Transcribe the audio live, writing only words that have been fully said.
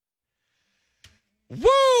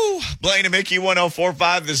Woo! Blaine and Mickey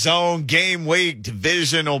 104.5 The Zone, game week,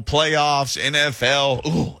 divisional playoffs, NFL.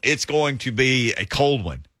 Ooh, it's going to be a cold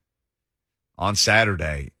one on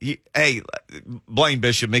Saturday. Hey, Blaine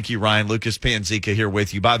Bishop, Mickey Ryan, Lucas Panzica here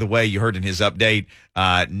with you. By the way, you heard in his update,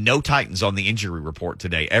 no Titans on the injury report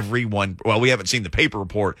today. Everyone, well, we haven't seen the paper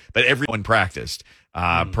report, but everyone practiced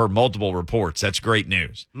per multiple reports. That's great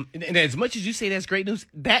news. And as much as you say that's great news,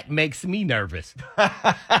 that makes me nervous.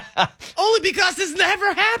 Only because it's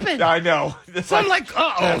never happened. I know. So I'm like,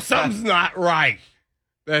 uh-oh, something's not right.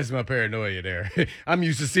 That's my paranoia there. I'm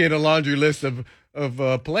used to seeing a laundry list of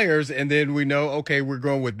players, and then we know, okay, we're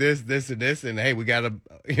going with this, and this, and hey, we got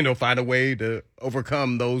to, find a way to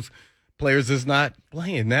overcome those players that's not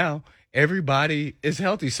playing. Now everybody is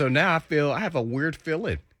healthy, so now I have a weird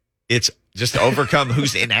feeling. It's just to overcome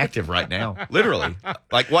who's inactive right now. Literally.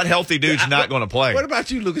 Like, what healthy dude's not going to play? What about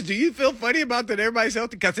you, Lucas? Do you feel funny about that everybody's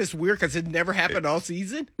healthy? Because it's weird because it never happened all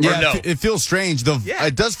season? Yeah, no? It feels strange.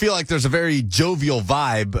 It does feel like there's a very jovial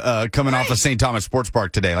vibe coming off of St. Thomas Sports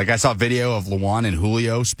Park today. Like, I saw a video of Luan and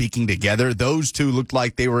Julio speaking together. Those two looked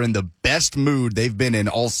like they were in the best mood they've been in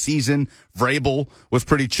all season. Vrabel was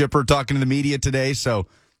pretty chipper talking to the media today, so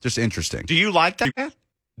just interesting. Do you like that?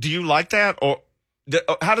 Do you like that? Or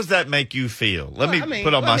how does that make you feel? Let me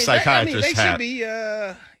put on my psychiatrist hat. They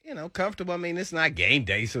should be, comfortable. I mean, it's not game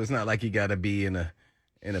day, so it's not like you got to be in a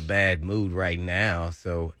bad mood right now.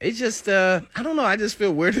 So it's just, I don't know. I just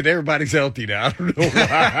feel weird that everybody's healthy now. I don't know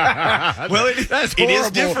why. Well, it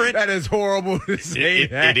is different. That is horrible to say.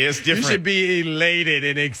 It is different. You should be elated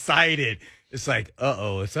and excited. It's like,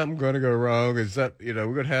 is something going to go wrong? Is that, we're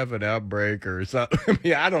going to have an outbreak or something? I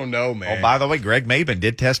mean, I don't know, man. Oh, by the way, Greg Maben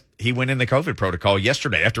did test. He went in the COVID protocol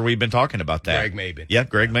yesterday after we've been talking about that. Greg Maben. Yeah,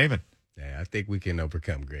 Greg Maben. Yeah, I think we can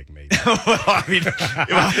overcome Greg Maben. Well, I mean,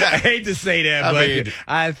 I hate to say that, but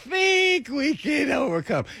I think we can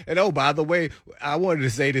overcome. And, by the way, I wanted to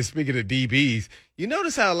say this, speaking of DBs, you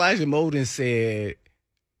notice how Elijah Molden said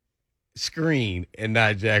screen and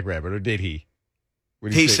not Jackrabbit, or did he?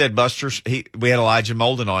 He said Buster. We had Elijah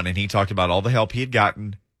Molden on, and he talked about all the help he had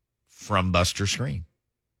gotten from Buster Screen.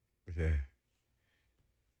 Yeah.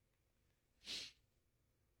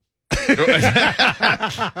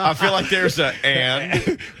 I feel like there's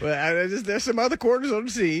and. Well, there's some other corners on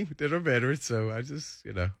the team that are veterans, so I just,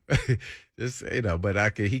 but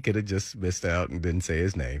he could have just missed out and didn't say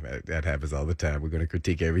his name. That happens all the time. We're going to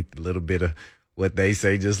critique every little bit of what they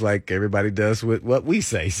say, just like everybody does with what we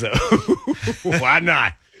say. So why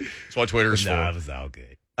not? That's what Twitter's for. No, it was all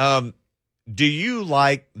good. Do you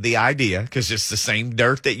like the idea, because it's the same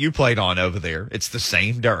dirt that you played on over there? It's the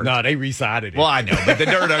same dirt. No, they resided it. Well, I know, but the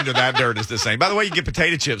dirt under that dirt is the same. By the way, you get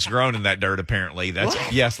potato chips grown in that dirt, apparently.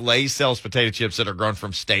 Yes, Lay's sells potato chips that are grown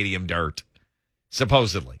from stadium dirt,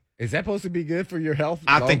 supposedly. Is that supposed to be good for your health?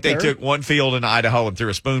 I think they took one field in Idaho and threw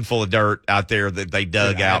a spoonful of dirt out there that they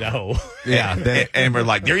dug out. Idaho. Yeah. And we're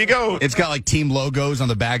like, there you go. It's got like team logos on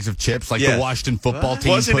the bags of chips, like the Washington football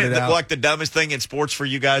team. Wasn't put it out. Like the dumbest thing in sports for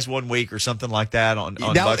you guys one week or something like that on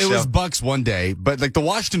now, Buck's it was show? Bucks one day, but like the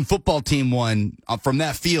Washington football team won from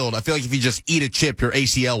that field. I feel like if you just eat a chip, your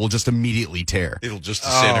ACL will just immediately tear. It'll just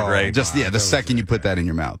disintegrate. The second you put that in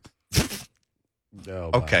your mouth.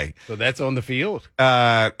 Oh, okay, so that's on the field.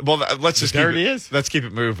 Well, let's just let's keep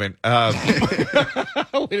it moving. Do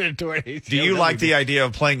you like the idea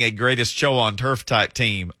of playing a greatest show on turf type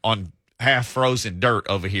team on half frozen dirt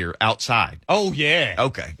over here outside? Oh yeah.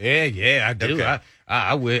 Okay. Yeah, I do. Okay.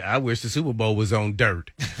 I wish the Super Bowl was on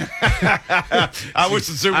dirt. I wish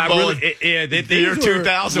the Super Bowl the year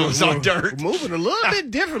 2000 was on dirt. Moving a little bit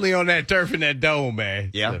differently on that turf in that dome,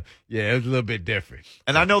 man. Yeah. So, yeah, it was a little bit different.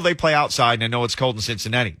 And I know they play outside, and I know it's cold in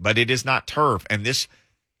Cincinnati, but it is not turf. And this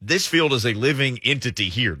field is a living entity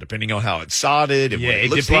here, depending on how it's sodded and what it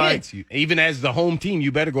looks depends. like. Even as the home team,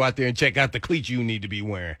 you better go out there and check out the cleats you need to be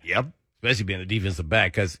wearing. Yep. Especially being a defensive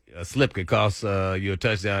back, because a slip could cost you a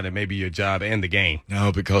touchdown and maybe your job and the game. No,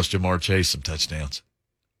 it cost Jamar Chase some touchdowns.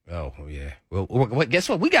 Oh, yeah. Well, guess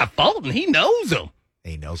what? We got Fulton. He knows him.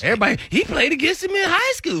 He knows everybody. He played against him in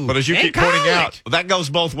high school. But as you keep pointing out, that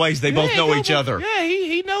goes both ways. They both know each other. Yeah,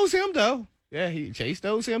 he knows him, though. Yeah, Chase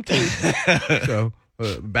knows him, too. So,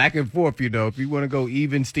 back and forth, if you want to go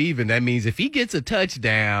even Steven, that means if he gets a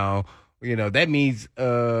touchdown – that means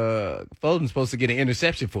Fulton's supposed to get an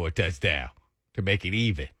interception for a touchdown to make it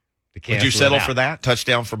even. Would you settle for that?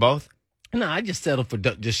 Touchdown for both? No, I just settle for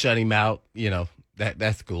just shut him out.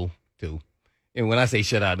 That's cool, too. And when I say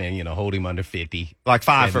shut out, man, hold him under 50. Like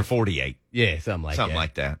 5 for 48. Yeah, something like that. Something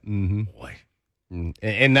like that. Mm-hmm. Boy.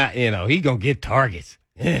 And not, he's going to get targets.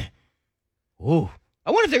 Yeah. Ooh. I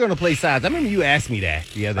wonder if they're going to play sides. I remember you asked me that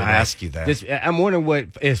the other day. I asked you that. I'm wondering what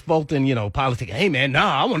is Fulton, politicking. Hey, man,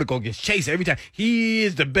 I want to go against Chase every time. He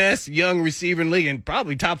is the best young receiver in the league and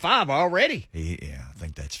probably top 5 already. Yeah, I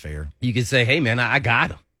think that's fair. You can say, hey, man, I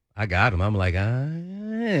got him. I'm like,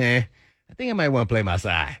 I think I might want to play my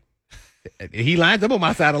side. He lines up on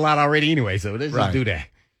my side a lot already anyway, so let's just do that.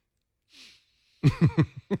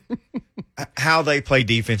 How they play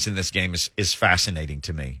defense in this game is fascinating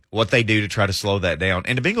to me. What they do to try to slow that down.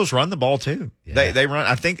 And the Bengals run the ball, too. Yeah. They run.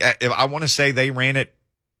 I want to say they ran it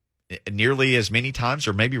nearly as many times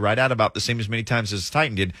or maybe right out about the same as many times as the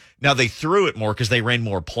Titan did. Now, they threw it more because they ran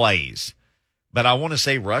more plays. But I want to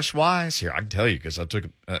say rush-wise, here, I can tell you because I took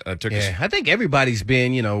I think everybody's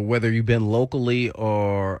been, whether you've been locally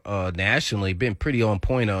or nationally, been pretty on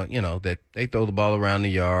point on, that they throw the ball around the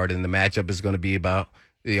yard and the matchup is going to be about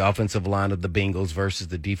the offensive line of the Bengals versus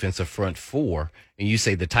the defensive front 4. And you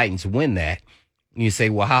say the Titans win that. And you say,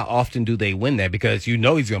 well, how often do they win that? Because he's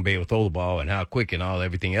going to be able to throw the ball and how quick and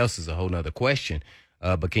everything else is a whole nother question.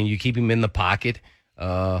 But can you keep him in the pocket?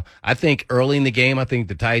 I think early in the game, I think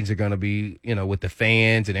the Titans are going to be, with the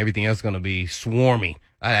fans and everything else going to be swarming.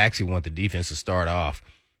 I actually want the defense to start off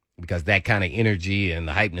because that kind of energy and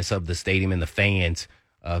the hypeness of the stadium and the fans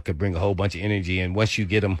could bring a whole bunch of energy. And once you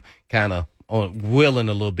get them kind of willing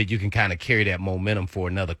a little bit, you can kind of carry that momentum for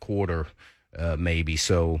another quarter, maybe.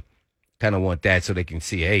 So kind of want that so they can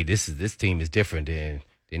see, hey, this team is different than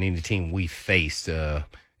any team we faced.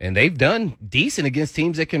 And they've done decent against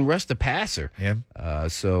teams that can rush the passer. Yeah.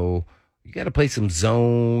 So you got to play some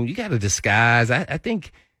zone. You got to disguise. I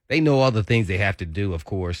think they know all the things they have to do, of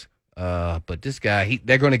course. But this guy,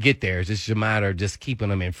 they're going to get there. It's just a matter of just keeping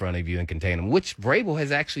them in front of you and containing them, which Vrabel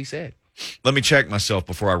has actually said. Let me check myself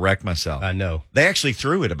before I wreck myself. I know. They actually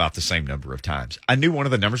threw it about the same number of times. I knew one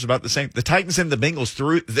of the numbers about the same. The Titans and the Bengals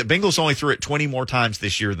the Bengals only threw it 20 more times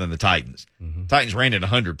this year than the Titans. Mm-hmm. Titans ran it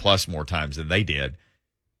 100+ more times than they did.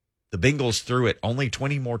 The Bengals threw it only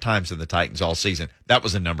 20 more times than the Titans all season. That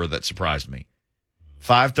was a number that surprised me.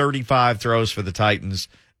 535 throws for the Titans.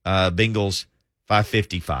 Bengals,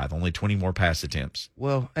 555. Only 20 more pass attempts.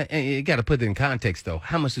 Well, you got to put it in context, though.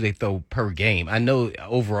 How much do they throw per game? I know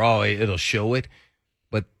overall it'll show it,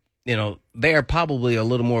 but, they are probably a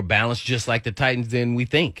little more balanced just like the Titans than we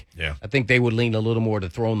think. Yeah. I think they would lean a little more to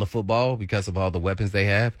throwing the football because of all the weapons they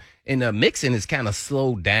have. And Mixon is kind of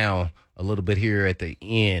slowed down a little bit here at the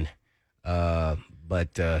end.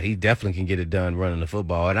 But he definitely can get it done running the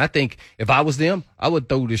football. And I think if I was them, I would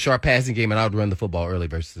throw the sharp passing game and I would run the football early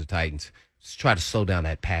versus the Titans. Just try to slow down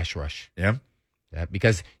that pass rush. Yeah.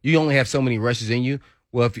 Because you only have so many rushes in you.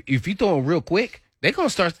 Well, if you throw them real quick, they're going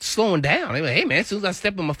to start slowing down. They're like, hey, man, as soon as I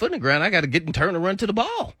step on my foot in the ground, I got to get and turn and run to the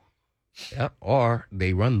ball. Yeah. Or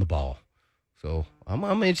they run the ball. So I'm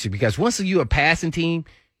interested because once you're a passing team,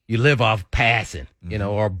 you live off passing,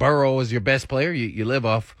 or Burrow is your best player. You live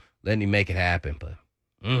off letting him make it happen. But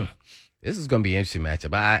this is going to be an interesting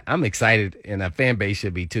matchup. I'm excited, and the fan base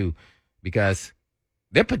should be too, because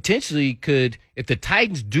they potentially could, if the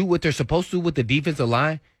Titans do what they're supposed to with the defensive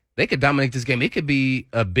line, they could dominate this game. It could be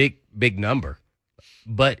a big, big number.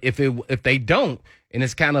 But if they don't, and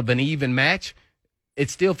it's kind of an even match,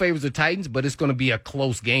 it still favors the Titans, but it's going to be a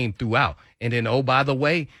close game throughout. And then, oh, by the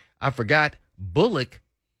way, I forgot, Bullock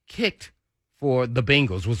kicked for the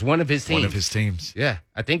Bengals, was one of his teams. One of his teams. Yeah,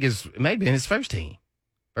 I think it may have been his first team.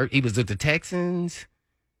 He was with the Texans,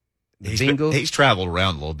 Bengals. He's traveled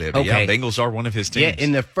around a little bit, but yeah, Bengals are one of his teams. Yeah,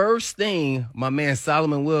 and the first thing my man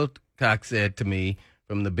Solomon Wilcox said to me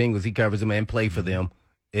from the Bengals, he covers them and played for them,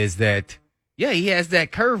 is that, yeah, he has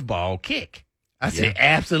that curveball kick. I said,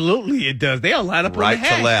 absolutely it does. They'll line up right on the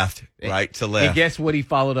hash. To left, right to left. And guess what he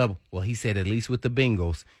followed up? Well, he said at least with the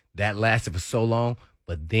Bengals, that lasted for so long,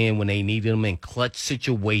 but then when they needed him in clutch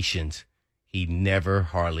situations, he never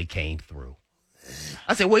hardly came through.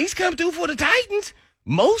 I said, well, he's come through for the Titans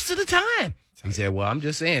most of the time. He said, well, I'm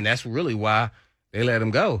just saying that's really why they let him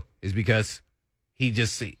go, is because he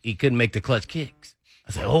couldn't make the clutch kicks.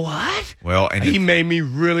 I said, oh, what? Well, and he made me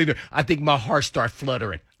really, I think my heart started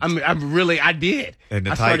fluttering. I did. And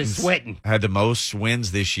the I started sweating. Had the most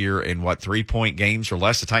wins this year in 3-point games or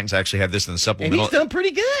less. The Titans actually had this in the supplemental. And he's done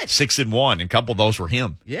pretty good. 6-1, and a couple of those were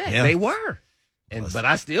him. Yeah. They were. But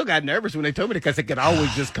I still got nervous when they told me that, because it could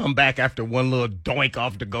always just come back after one little doink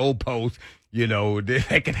off the goalpost.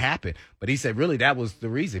 That could happen. But he said, really, that was the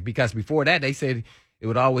reason. Because before that, they said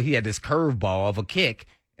he had this curveball of a kick.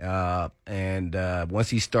 And once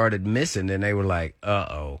he started missing, then they were like,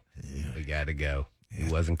 we got to go. He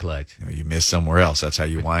wasn't clutch. You miss somewhere else. That's how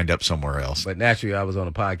you wind up somewhere else. But naturally, I was on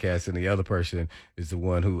a podcast, and the other person is the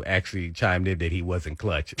one who actually chimed in that he wasn't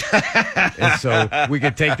clutch. And so we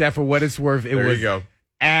can take that for what it's worth. It was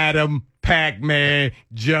Adam Pac-Man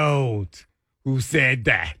Jones who said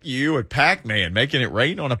that. You and Pac-Man making it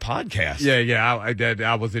rain on a podcast. Yeah.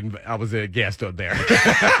 I was a guest on there.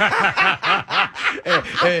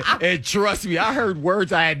 and trust me, I heard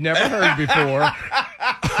words I had never heard before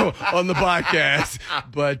on the podcast,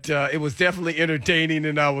 but it was definitely entertaining,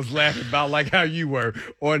 and I was laughing about like how you were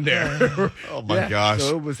on there. Oh my gosh!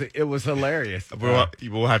 So it was hilarious.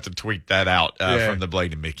 We'll have to tweet that out from the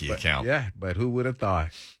Blaine and Mickey account. Yeah, but who would have thought?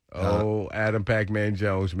 Oh, Adam Pac-Man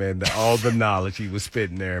Jones, man, all the knowledge he was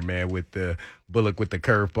spitting there, man, with the Bullock with the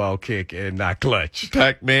curveball kick and not clutch.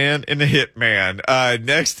 Pac-Man and the Hitman.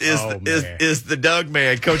 Next is the Doug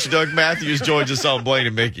man. Coach Doug Mathews joins us on Blaine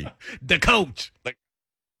and Mickey. The coach.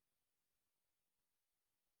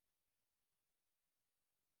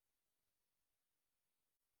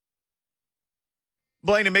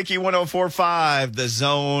 Blaine and Mickey 104.5, The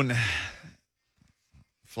Zone.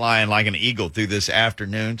 Flying like an eagle through this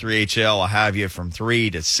afternoon. 3HL, I'll have you from 3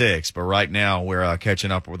 to 6. But right now, we're catching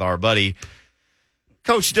up with our buddy,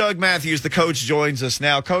 Coach Doug Mathews. The coach joins us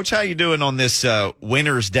now. Coach, how you doing on this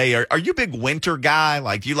winter's day? Are you a big winter guy?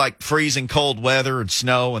 Like, you like freezing cold weather and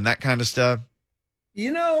snow and that kind of stuff?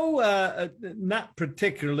 Not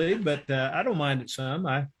particularly, but I don't mind it some.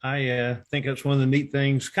 I think that's one of the neat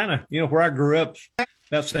things, kind of, where I grew up,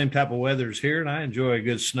 about the same type of weather as here, and I enjoy a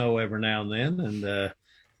good snow every now and then. And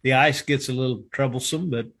the ice gets a little troublesome,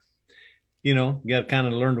 but, you got to kind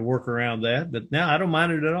of learn to work around that. But now I don't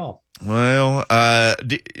mind it at all. Well,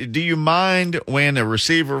 do you mind when a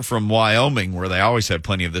receiver from Wyoming, where they always have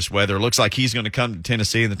plenty of this weather, looks like he's going to come to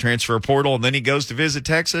Tennessee in the transfer portal, and then he goes to visit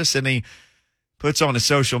Texas, and he puts on his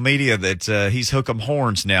social media that he's hook 'em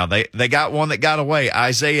horns now. They got one that got away,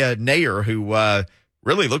 Isaiah Nayer, who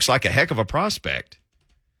really looks like a heck of a prospect.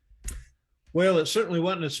 Well, it certainly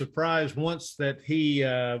wasn't a surprise once that he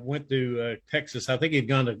went to Texas. I think he'd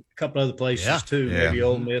gone to a couple other places too, maybe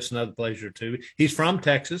Ole Miss and other places or two. He's from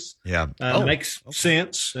Texas. Yeah. Makes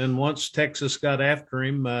sense. And once Texas got after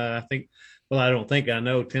him, I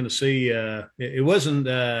know Tennessee, it wasn't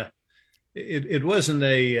it wasn't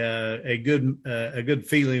a good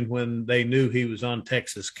feeling when they knew he was on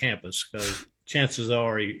Texas campus, because chances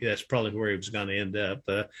are that's probably where he was going to end up.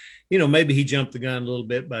 Maybe he jumped the gun a little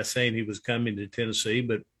bit by saying he was coming to Tennessee,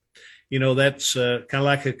 but that's kind of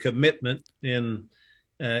like a commitment in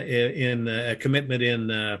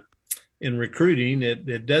recruiting.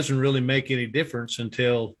 It doesn't really make any difference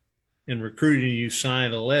until in recruiting you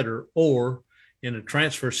sign a letter, or in a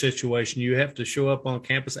transfer situation you have to show up on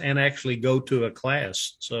campus and actually go to a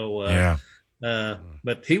class. So,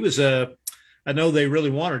 but he was I know they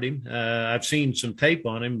really wanted him. I've seen some tape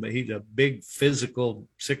on him, but he's a big physical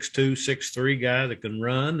 6'2", 6'3" guy that can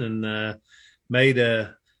run, and he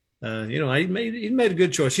made a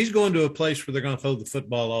good choice. He's going to a place where they're going to throw the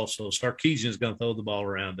football also. Sarkisian's going to throw the ball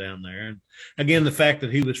around down there. And again, the fact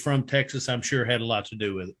that he was from Texas, I'm sure had a lot to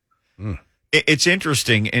do with it. Mm. It's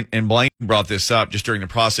interesting, and Blaine brought this up just during the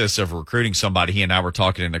process of recruiting somebody. He and I were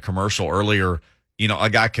talking in a commercial earlier. A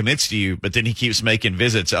guy commits to you, but then he keeps making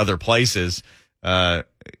visits to other places.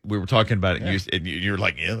 We were talking about it, and you're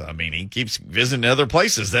like, he keeps visiting other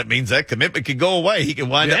places. That means that commitment could go away. He can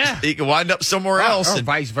wind up somewhere else, or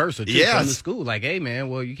vice versa. Too, from the school, like, hey man,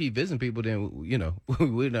 well, you keep visiting people, then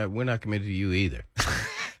we're not committed to you either.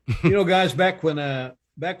 Guys, back when I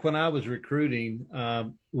was recruiting, I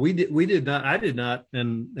did not,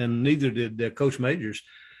 and neither did Coach Majors.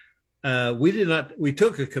 We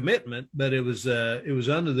took a commitment, but it was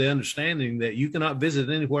under the understanding that you cannot visit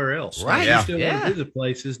anywhere else. Right. You still want to visit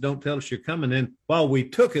places. Don't tell us you're coming in. While we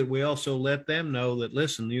took it, we also let them know that,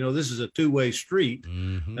 listen, this is a two-way street.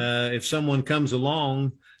 Mm-hmm. If someone comes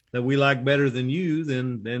along that we like better than you,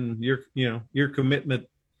 then your commitment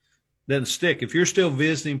doesn't stick. If you're still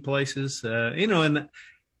visiting places, and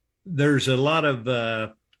there's a lot of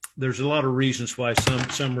reasons why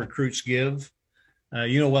some recruits give. I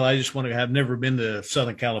just I've never been to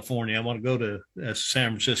Southern California. I want to go to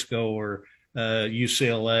San Francisco or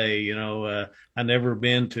UCLA. I've never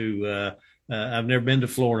been to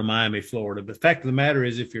Florida, Miami, Florida. But the fact of the matter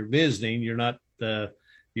is, if you're visiting, you're not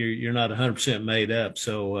 100% made up.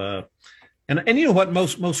 So, and you know what?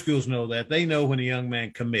 Most schools know that. They know when a young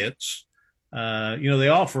man commits. They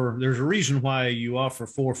offer. There's a reason why you offer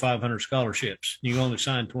 400 or 500 scholarships. You only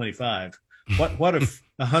sign 25. What if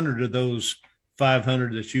 100 of those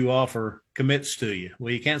 500 that you offer commits to you.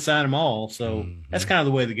 Well, you can't sign them all. So that's kind of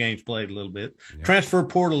the way the game's played a little bit. Yeah. Transfer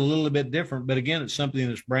portal a little bit different, but again, it's something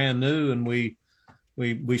that's brand new, and we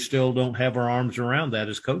still don't have our arms around that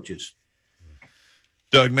as coaches.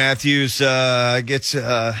 Doug Mathews gets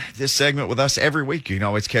this segment with us every week. You can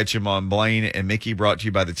always catch him on Blaine and Mickey, brought to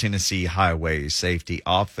you by the Tennessee Highway Safety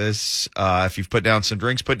Office. If you've put down some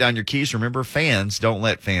drinks, put down your keys. Remember, fans, don't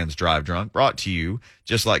let fans drive drunk. Brought to you,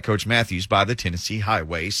 just like Coach Mathews, by the Tennessee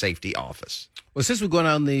Highway Safety Office. Well, since we're going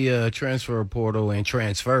on the transfer portal and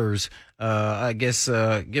transfers, I guess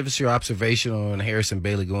give us your observation on Harrison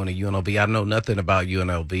Bailey going to UNLV. I know nothing about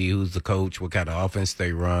UNLV, who's the coach, what kind of offense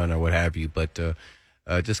they run or what have you, but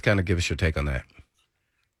just kind of give us your take on that.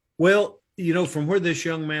 Well, from where this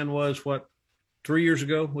young man was, 3 years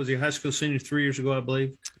ago? Was he a high school senior 3 years ago, I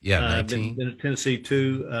believe? Yeah, 19. Been at Tennessee,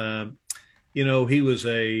 too. He was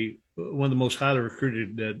one of the most highly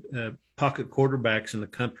recruited pocket quarterbacks in the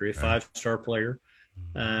country, a five-star player.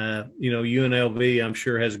 UNLV, I'm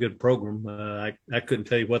sure, has a good program. I couldn't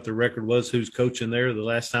tell you what the record was, who's coaching there the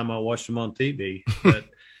last time I watched him on TV. But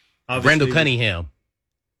Randall Cunningham.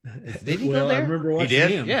 Did he go there? I remember watching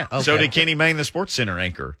him. Yeah. Okay. So did Kenny Mayne, the sports center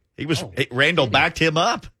anchor. Randall backed him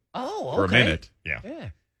up. For a minute. Yeah.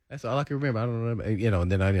 That's all I can remember. I don't remember,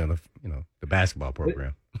 and then I the basketball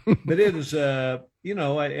program. But it was,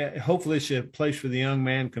 hopefully it's a place where the young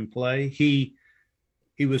man can play. He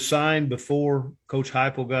was signed before Coach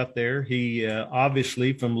Heupel got there. He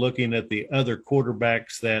obviously, from looking at the other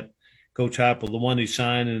quarterbacks that Coach Heupel, the one he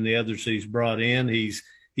signed and the others he's brought in, he's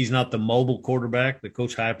not the mobile quarterback that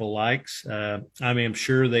Coach Heupel likes. I'm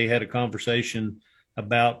sure they had a conversation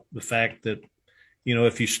about the fact that,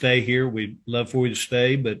 if you stay here, we'd love for you to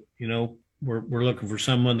stay, but, we're looking for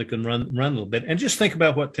someone that can run a little bit. And just think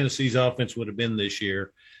about what Tennessee's offense would have been this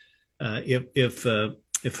year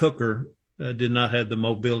if Hooker did not have the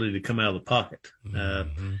mobility to come out of the pocket.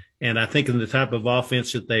 And I think in the type of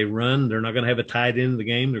offense that they run, they're not going to have a tight end in the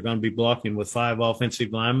game. They're going to be blocking with 5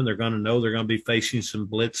 offensive linemen. They're going to know they're going to be facing some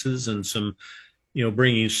blitzes and some,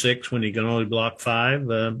 bringing 6 when he can only block 5.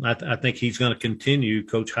 I think he's going to continue.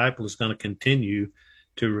 Coach Heupel is going to continue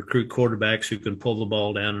to recruit quarterbacks who can pull the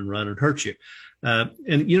ball down and run and hurt you.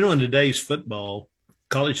 In today's football,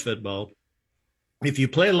 college football, if you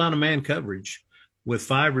play a lot of man coverage with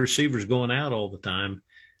 5 receivers going out all the time,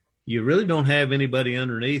 you really don't have anybody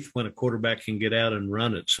underneath when a quarterback can get out and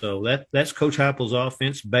run it. So that's Coach Heupel's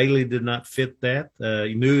offense. Bailey did not fit that.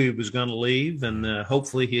 He knew he was going to leave, and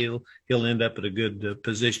hopefully he'll end up at a good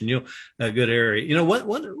position, a good area.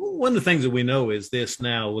 One of the things that we know is this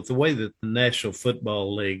now, with the way that the National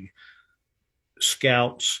Football League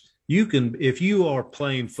scouts, if you are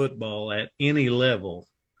playing football at any level,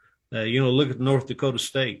 look at North Dakota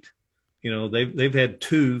State. They've had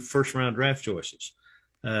 2 first-round draft choices.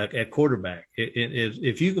 At quarterback.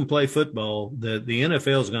 If you can play football, the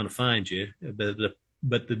NFL is going to find you.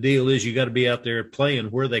 But the deal is you got to be out there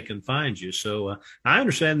playing where they can find you. So I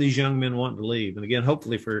understand these young men wanting to leave. And again,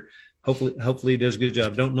 hopefully he does a good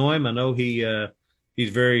job. Don't know him. I know he's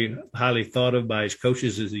very highly thought of by his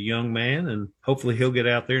coaches as a young man, and hopefully he'll get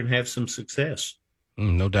out there and have some success.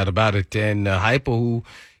 No doubt about it. And Heupel,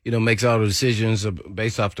 who makes all the decisions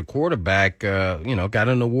based off the quarterback, got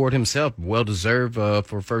an award himself, well-deserved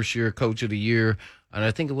for first-year coach of the year. And I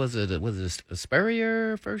think was it a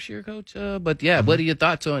Spurrier first-year coach? But, yeah, What are your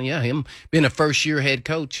thoughts on, him being a first-year head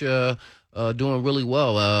coach, doing really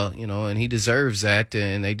well, and he deserves that.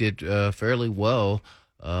 And they did fairly well,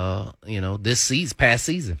 past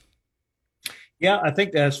season. Yeah, I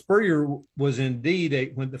think Spurrier was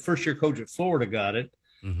indeed when the first-year coach at Florida got it.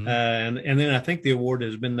 Mm-hmm. And then I think the award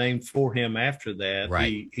has been named for him after that.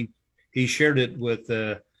 Right. He shared it with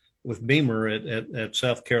Beamer at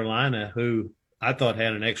South Carolina, who I thought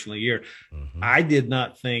had an excellent year. Mm-hmm. I did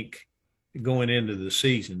not think going into the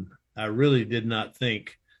season, I really did not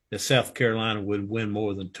think that South Carolina would win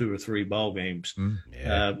more than 2 or 3 ball games.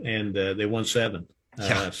 And they won 7.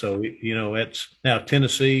 So, it's now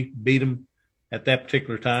Tennessee beat them at that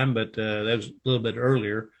particular time, but that was a little bit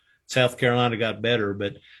earlier. South Carolina got better,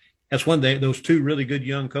 but that's one day. Those 2 really good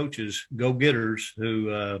young coaches, go-getters,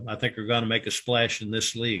 who I think are going to make a splash in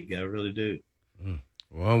this league. I really do.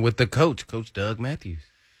 Well, with the Coach Doug Mathews.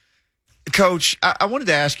 Coach, I wanted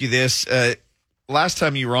to ask you this. Last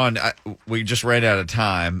time you were on, we just ran out of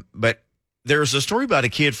time, but there's a story about a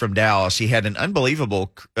kid from Dallas. He had an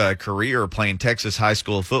unbelievable career playing Texas high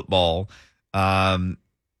school football.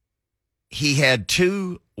 He had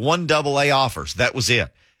 2 1AA offers. That was it.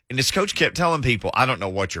 And his coach kept telling people, I don't know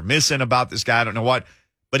what you're missing about this guy. I don't know what.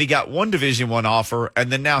 But he got 1 Division I offer,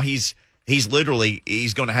 and then now he's He's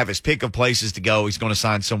going to have his pick of places to go. He's going to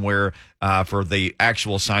sign somewhere for the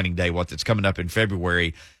actual signing day, that's coming up in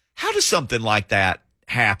February. How does something like that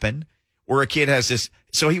happen where a kid has this?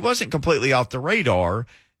 So he wasn't completely off the radar.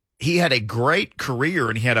 He had a great career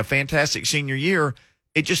and he had a fantastic senior year.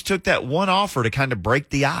 It just took that one offer to kind of break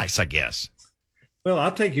the ice, I guess. Well,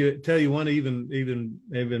 I'll tell you one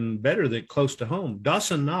even better, that close to home.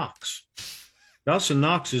 Dawson Knox. Dawson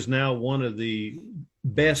Knox is now one of the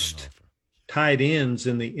best tight ends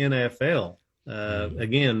in the NFL.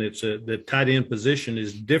 Again, the tight end position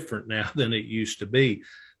is different now than it used to be.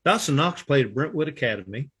 Dawson Knox played at Brentwood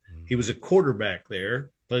Academy. He was a quarterback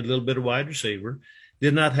there, played a little bit of wide receiver,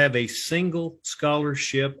 did not have a single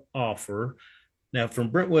scholarship offer. Now, from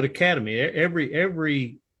Brentwood Academy,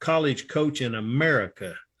 every college coach in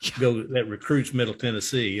America that recruits Middle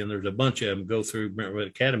Tennessee, and there's a bunch of them go through Brentwood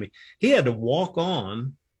Academy. He had to walk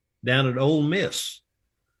on down at Ole Miss.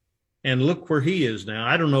 And look where he is now.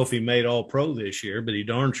 I don't know if he made All-Pro this year, but he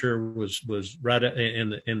darn sure was right in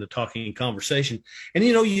the talking conversation. And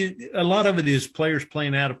a lot of it is players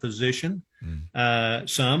playing out of position.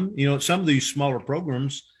 Some of these smaller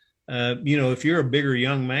programs, if you're a bigger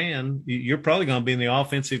young man, you're probably going to be in the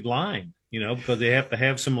offensive line, because they have to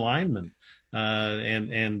have some linemen,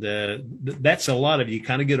 and that's a lot of you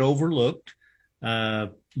kind of get overlooked.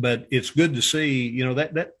 But it's good to see,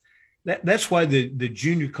 That's why the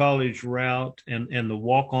junior college route and the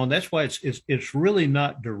walk-on, that's why it's really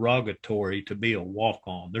not derogatory to be a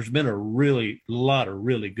walk-on. There's been a lot of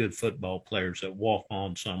really good football players that walk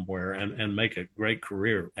on somewhere and make a great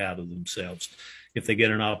career out of themselves if they get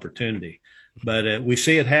an opportunity. But we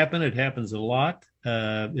see it happen. It happens a lot.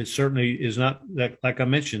 It certainly is not, like I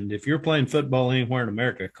mentioned, if you're playing football anywhere in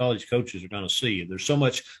America, college coaches are going to see you. There's so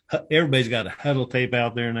much, everybody's got a huddle tape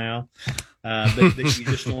out there now. That you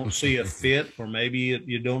just don't see a fit, or maybe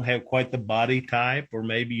you don't have quite the body type, or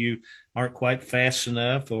maybe you aren't quite fast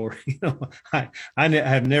enough, or, I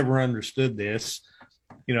have never understood this.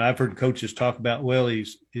 I've heard coaches talk about, well,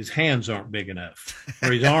 his hands aren't big enough,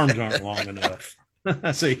 or his arms aren't long enough.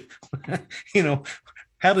 I see,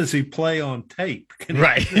 how does he play on tape?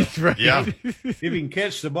 Right. Right. Yeah. If he can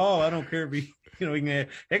catch the ball, I don't care if he can.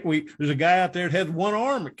 There's a guy out there that has one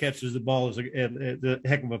arm that catches the ball as a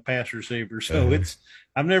heck of a pass receiver. So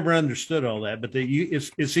I've never understood all that, but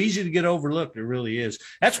it's easy to get overlooked. It really is.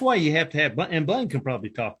 That's why you have to have, and Blaine can probably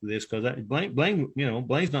talk to this, because Blaine,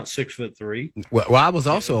 Blaine's not 6'3". Well, I was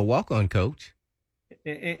also a walk-on coach.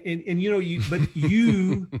 And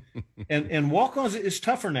walk-ons is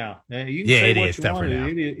tougher now. You can say it what is you tougher want. now.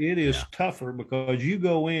 It is tougher, because you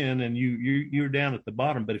go in and you're down at the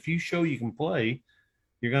bottom. But if you show you can play,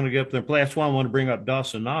 you're going to get up there and play. That's why I want to bring up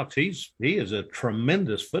Dawson Knox. He is a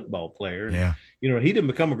tremendous football player. Yeah. He didn't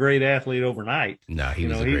become a great athlete overnight. No, he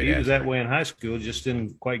was he was that way in high school. Just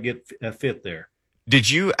didn't quite get a fit there. Did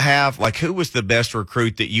you have, who was the best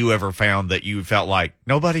recruit that you ever found that you felt like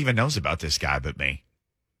nobody even knows about this guy but me?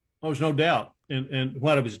 Oh, there's no doubt. And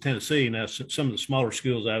when I was at Tennessee, now some of the smaller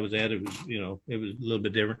schools I was at, it was a little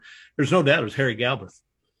bit different. There's no doubt it was Harry Galbraith.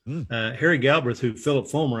 Harry Galbraith, who Philip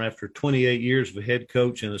Fulmer, after 28 years of a head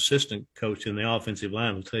coach and assistant coach in the offensive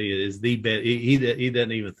line, will tell you is the best. He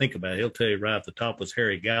doesn't even think about it. He'll tell you right at the top was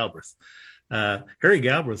Harry Galbraith. Harry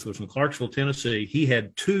Galbraith was from Clarksville, Tennessee. He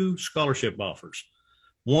had 2 scholarship offers.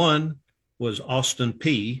 One was Austin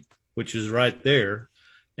Peay, which is right there,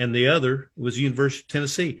 and the other was the University of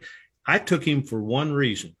Tennessee. I took him for one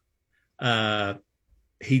reason. He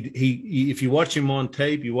if you watch him on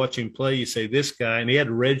tape, you watch him play, you say, this guy, and he had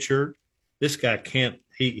a red shirt, this guy can't,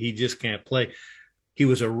 he just can't play. He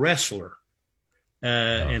was a wrestler,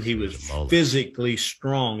 and he was physically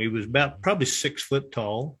strong. He was probably 6 foot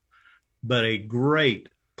tall, but a great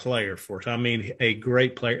player for us. I mean, a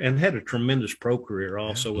great player, and had a tremendous pro career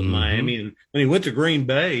also with Miami. And when he went to Green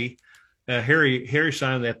Bay, Harry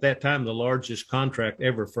signed at that time the largest contract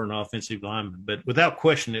ever for an offensive lineman. But without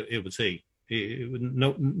question, it was he.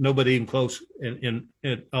 Nobody even close in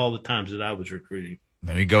all the times that I was recruiting.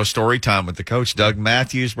 There you go. Story time with the Coach Doug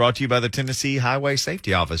Mathews, brought to you by the Tennessee Highway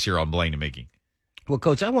Safety Office here on Blaine and Mickey. Well,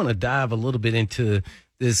 Coach, I want to dive a little bit into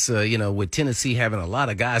this, with Tennessee having a lot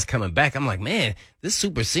of guys coming back. I'm like, man, this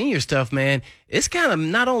super senior stuff, man, it's kind of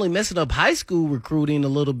not only messing up high school recruiting a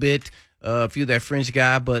little bit, if you're that French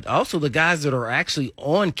guy, but also the guys that are actually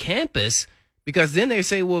on campus, because then they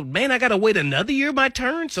say, well, man, I got to wait another year my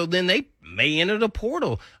turn. So then they may enter the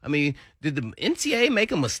portal. I mean, did the NCAA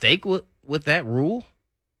make a mistake with that rule?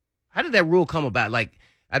 How did that rule come about? Like,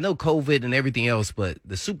 I know COVID and everything else, but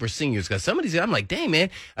the super seniors, because some of these, I'm like, dang,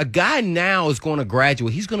 man, a guy now is going to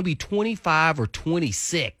graduate. He's going to be 25 or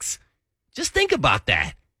 26. Just think about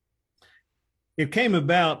that. it came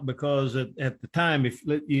about because at the time, if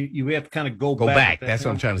you have to kind of go back. That That's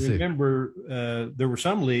what I'm trying to say. Remember, there were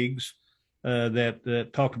some leagues that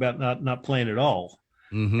talked about not playing at all.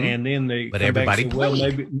 Mm-hmm. And then they but everybody back and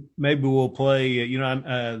played. Well, maybe we'll play. I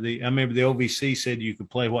remember the OVC said you could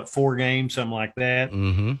play 4 games, something like that.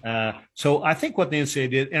 Mm-hmm. So I think what the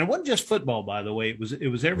NCAA did, and it wasn't just football, by the way. It was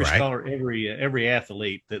every Right. scholar, every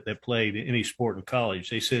athlete that played any sport in college.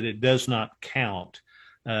 They said it does not count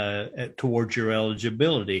towards your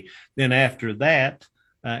eligibility. Then after that,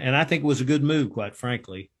 and I think it was a good move, quite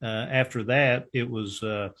frankly. After that, it was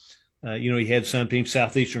you had some teams.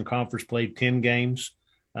 Southeastern Conference played 10 games.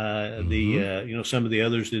 Some of the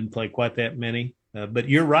others didn't play quite that many, but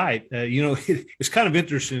you're right. It's kind of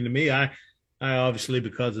interesting to me. I obviously,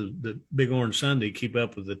 because of the Big Orange Sunday, keep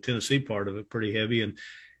up with the Tennessee part of it pretty heavy. And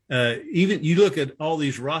even you look at all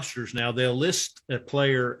these rosters now, they'll list a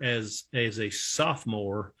player as a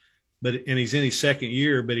sophomore, and he's in his second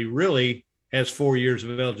year, but he really has 4 years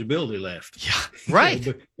of eligibility left. Yeah,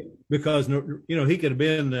 right. Because he could have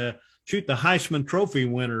been the Heisman Trophy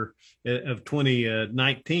winner of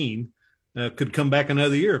 2019 could come back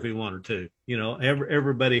another year if he wanted to.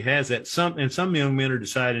 Everybody has that. Some young men are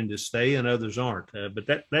deciding to stay and others aren't.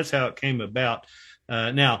 But that's how it came about.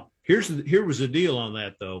 Now, here was the deal on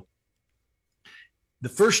that, though. The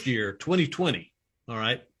first year, 2020, all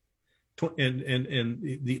right, and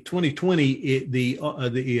the 2020,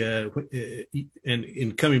 and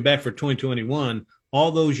in coming back for 2021,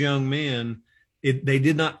 all those young men, they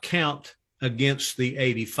did not count against the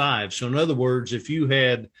 85. So in other words, if you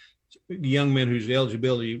had young men whose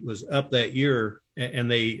eligibility was up that year and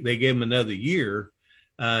they gave them another year,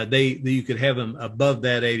 you could have them above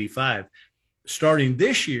that 85. Starting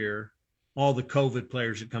this year, all the COVID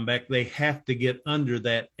players that come back, they have to get under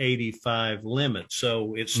that 85 limit.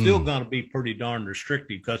 So it's still going to be pretty darn restrictive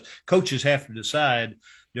because coaches have to decide,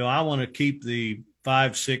 I want to keep the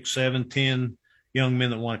 5, 6, 7, 10 young men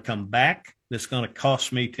that want to come back. That's going to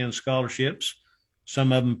cost me 10 scholarships.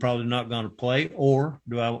 Some of them probably not going to play, or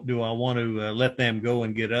do I want to let them go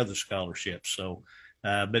and get other scholarships? So,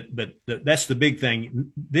 but that's the big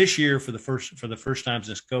thing this year for the first time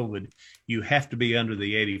since COVID. You have to be under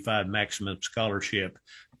the 85 maximum scholarship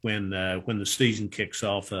when the season kicks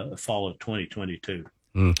off fall of 2022.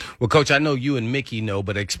 Well, Coach, I know you and Mickey know,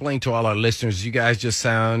 but explain to all our listeners, you guys just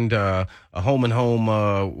signed a home and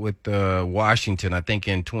home with Washington, I think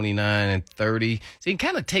in 29 and 30. So you can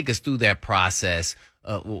kind of take us through that process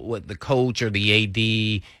with the coach or the AD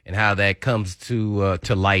and how that comes to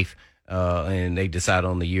life. And they decide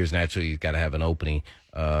on the years. Naturally, you've got to have an opening.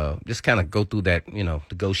 Just kind of go through that,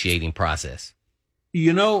 negotiating process.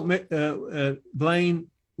 Blaine,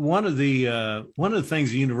 one of the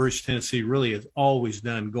things the University of Tennessee really has always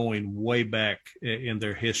done, going way back in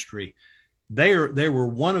their history, they were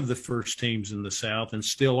one of the first teams in the South, and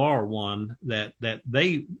still are one that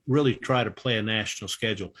they really try to play a national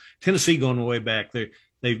schedule. Tennessee, going way back, they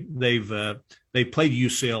played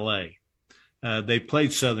UCLA, they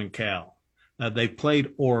played Southern Cal, they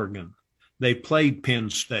played Oregon, they played Penn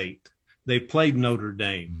State, they played Notre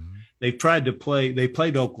Dame, they played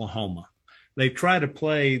Oklahoma. They try to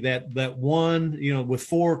play that one, with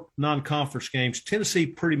 4 non-conference games. Tennessee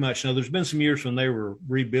pretty much, there's been some years when they were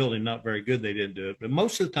rebuilding, not very good, they didn't do it. But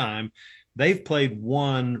most of the time, they've played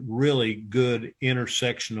one really good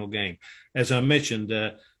intersectional game. As I mentioned,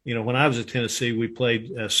 when I was at Tennessee, we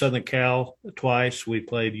played Southern Cal twice. We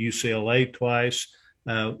played UCLA twice.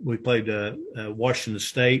 We played Washington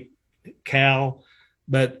State, Cal.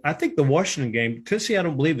 But I think the Washington game, Tennessee, I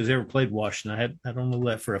don't believe has ever played Washington. I don't know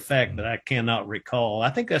that for a fact, but I cannot recall. I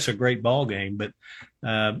think that's a great ball game. But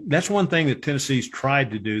that's one thing that Tennessee's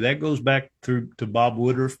tried to do. That goes back to Bob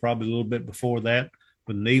Woodruff, probably a little bit before that,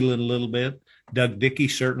 with Neyland a little bit. Doug Dickey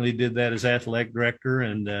certainly did that as athletic director.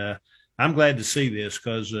 And I'm glad to see this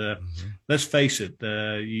because let's face it,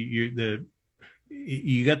 you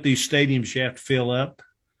got these stadiums you have to fill up.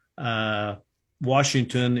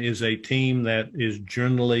 Washington is a team that is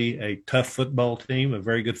generally a tough football team, a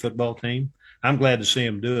very good football team. I'm glad to see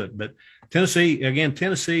them do it. But Tennessee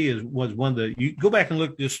was one of the – you go back and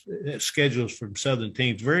look just at schedules from Southern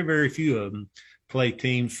teams. Very, very few of them play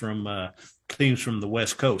teams from the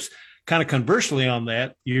West Coast. Kind of conversely on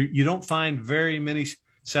that, you don't find very many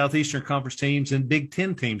Southeastern Conference teams and Big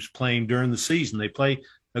Ten teams playing during the season. They play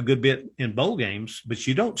 – a good bit in bowl games, but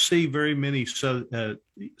you don't see very many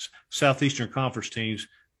Southeastern Conference teams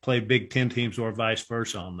play Big Ten teams or vice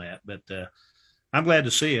versa on that. But I'm glad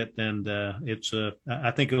to see it, and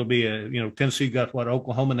I think it'll be Tennessee got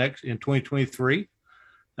Oklahoma next in 2023.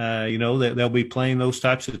 They'll be playing those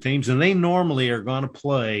types of teams, and they normally are going to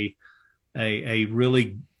play a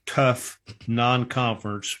really tough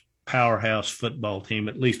non-conference powerhouse football team,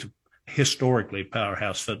 at least historically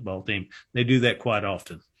powerhouse football team. They do that quite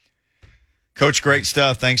often. Coach, great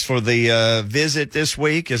stuff. Thanks for the visit this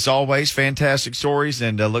week. As always, fantastic stories,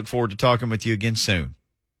 and look forward to talking with you again soon.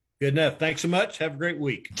 Good enough. Thanks so much. Have a great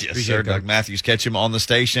week. Yes, sir. Doug Mathews. Catch him on the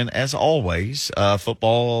station, as always,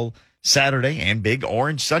 football Saturday and Big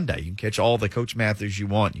Orange Sunday. You can catch all the Coach Mathews you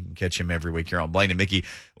want. You can catch him every week here on Blaine and Mickey.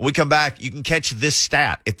 When we come back, you can catch this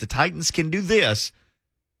stat. If the Titans can do this,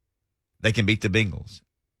 they can beat the Bengals.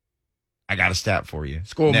 I got a stat for you.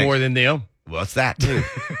 Score next. More than them. Well, it's that, too.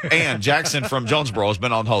 And Jackson from Jonesboro has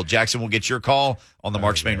been on hold. Jackson will get your call on the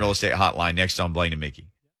Mark Spain Real Estate Hotline next on Blaine and Mickey.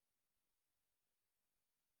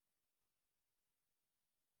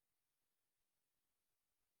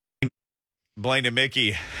 Blaine and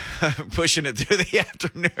Mickey pushing it through the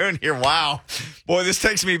afternoon here. Wow. Boy, this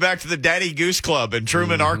takes me back to the Daddy Goose Club in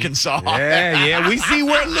Truman, Arkansas. Yeah. We see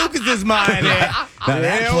where Lucas's mind at. Now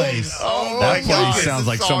that place, that place sounds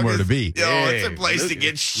like somewhere to be. Oh, it's a place to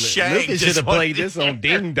get shanked. Lucas should have played this on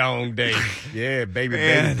Ding Dong Day. Yeah, baby,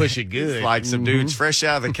 push it good. It's like some dudes fresh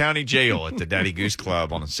out of the county jail at the Daddy Goose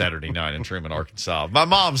Club on a Saturday night in Truman, Arkansas. My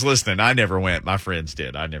mom's listening. I never went. My friends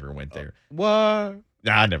did. I never went there. What?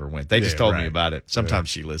 No, I never went. They just told me about it. Sometimes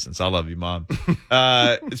she listens. I love you, Mom.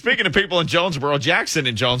 Speaking of people in Jonesboro, Jackson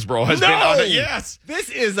in Jonesboro has been on it. Yes. This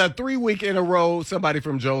is a 3-week in a row. Somebody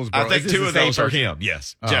from Jonesboro. I think two of those are him.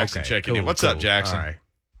 Yes. Jackson checking in. What's up, Jackson? All right.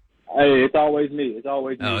 Hey, it's always me. It's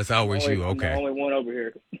always me. Oh, it's always you. Okay. I'm the only one over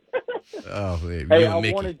here. Hey, I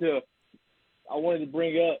wanted to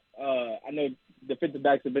bring up. I know defensive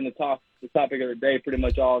backs have been the topic of the day pretty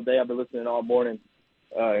much all day. I've been listening all morning.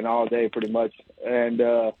 And all day pretty much. And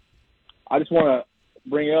I just want to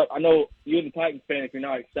bring up, I know you're the Titans fan if you're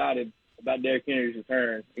not excited about Derrick Henry's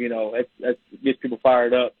return. You know, that gets people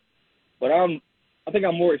fired up. But I think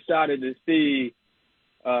I'm more excited to see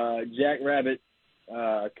Jack Rabbit,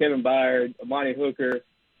 Kevin Byard, Amani Hooker,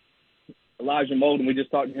 Elijah Molden. We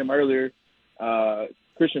just talked to him earlier.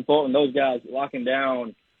 Christian Fulton, those guys locking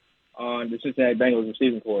down on the Cincinnati Bengals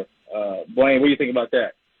receiving corps. Blaine, what do you think about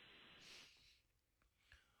that?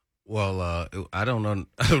 Well, I don't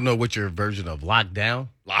know what your version of lockdown.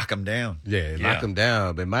 Lock them down. Yeah, lock them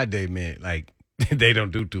down. But my day meant like they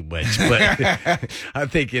don't do too much. But I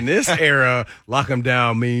think in this era, lock them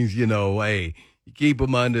down means, hey, you keep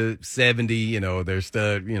them under 70, their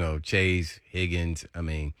stud, Chase, Higgins. I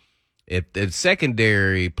mean, if the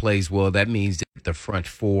secondary plays well, that means that the front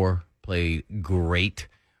four play great.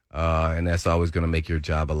 And that's always going to make your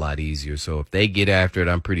job a lot easier. So if they get after it,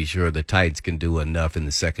 I'm pretty sure the Titans can do enough in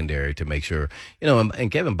the secondary to make sure,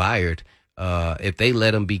 and Kevin Byard, if they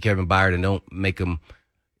let him be Kevin Byard and don't make him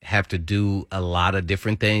have to do a lot of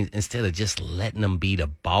different things instead of just letting him be the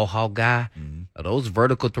ball hog guy, those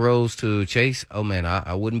vertical throws to Chase, oh man,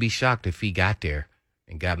 I wouldn't be shocked if he got there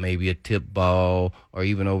and got maybe a tip ball or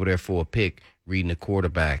even over there for a pick reading the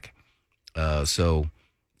quarterback.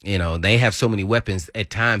 They have so many weapons. At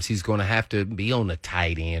times, he's going to have to be on the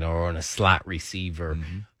tight end or on a slot receiver.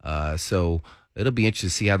 So it'll be interesting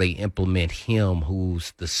to see how they implement him,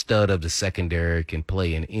 who's the stud of the secondary, can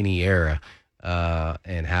play in any era,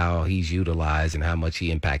 and how he's utilized and how much he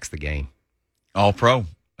impacts the game. All pro.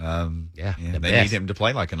 They need him to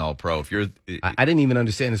play like an all pro. If you're, I didn't even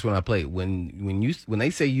understand this when I played. When they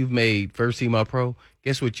say you've made first team all pro,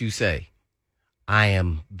 guess what you say? I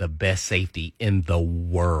am the best safety in the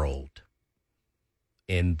world.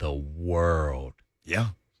 In the world. Yeah.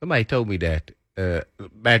 Somebody told me that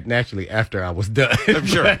back naturally after I was done. I'm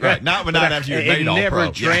sure. Right. Not after you made all pro. It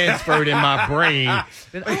never transferred in my brain.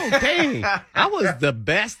 That, dang. I was the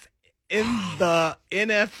best in the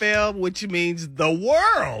NFL, which means the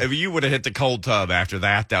world. If you would have hit the cold tub after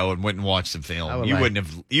that, though, and went and watched some film, you wouldn't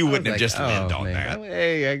have just lived on that.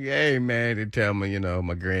 Hey, man, they tell me,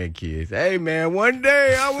 my grandkids, hey, man, one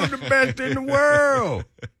day I was the best in the world.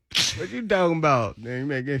 What you talking about?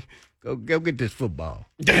 Man, go get this football.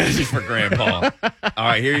 This is for Grandpa. All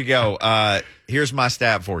right, here you go. Here's my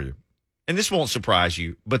stat for you. And this won't surprise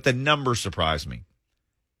you, but the numbers surprise me.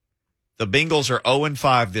 The Bengals are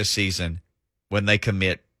 0-5 this season when they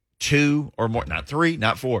commit 2 or more, not 3,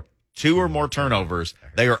 not 4, 2 or more turnovers.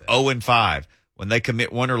 They are 0-5. When they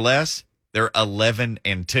commit 1 or less, they're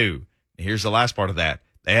 11-2. Here's the last part of that.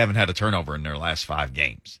 They haven't had a turnover in their last 5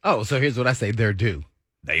 games. Oh, so here's what I say. They're due.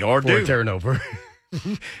 They are for due. A turnover.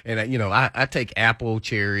 And, I take apple,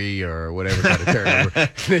 cherry, or whatever kind of turnover.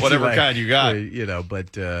 Whatever kind you got.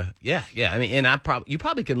 But, yeah. I mean, and you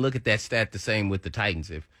probably can look at that stat the same with the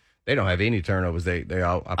Titans. If they don't have any turnovers, they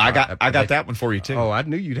all. I got that one for you, too. Oh, I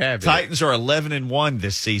knew you'd have it. Titans are 11-1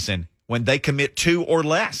 this season, when they commit 2 or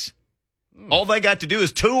less. All they got to do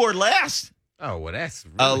is 2 or less. Oh, well, that's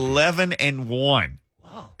really 11-1.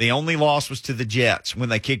 Wow. The only loss was to the Jets when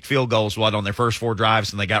they kicked field goals on their first 4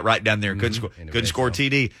 drives, and they got right down there and couldn't score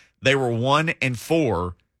TD. They were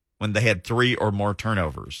 1-4 when they had 3 or more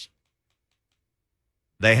turnovers.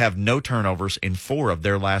 They have no turnovers in 4 of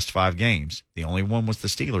their last 5 games. The only one was the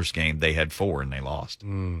Steelers game. They had 4 and they lost.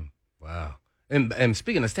 Wow. And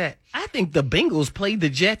speaking of that, I think the Bengals played the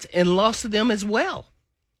Jets and lost to them as well.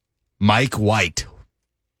 Mike White.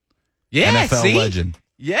 Yeah, NFL legend.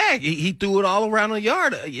 Yeah, he threw it all around the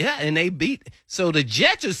yard. Yeah, and they beat. So the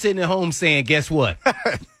Jets are sitting at home saying, guess what?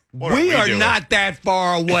 we are not that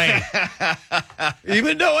far away.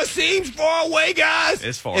 Even though it seems far away, guys.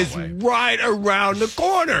 It's far It's away. right around the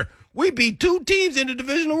corner. We beat 2 teams in the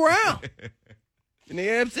divisional round in the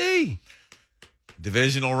AFC.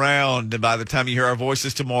 Divisional round, and by the time you hear our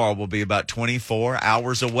voices tomorrow, will be about 24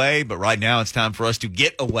 hours away. But right now, it's time for us to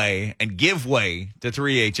get away and give way to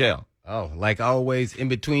 3HL. Oh, like always, in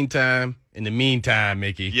between time, in the meantime,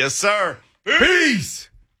 Mickey. Yes, sir. Peace.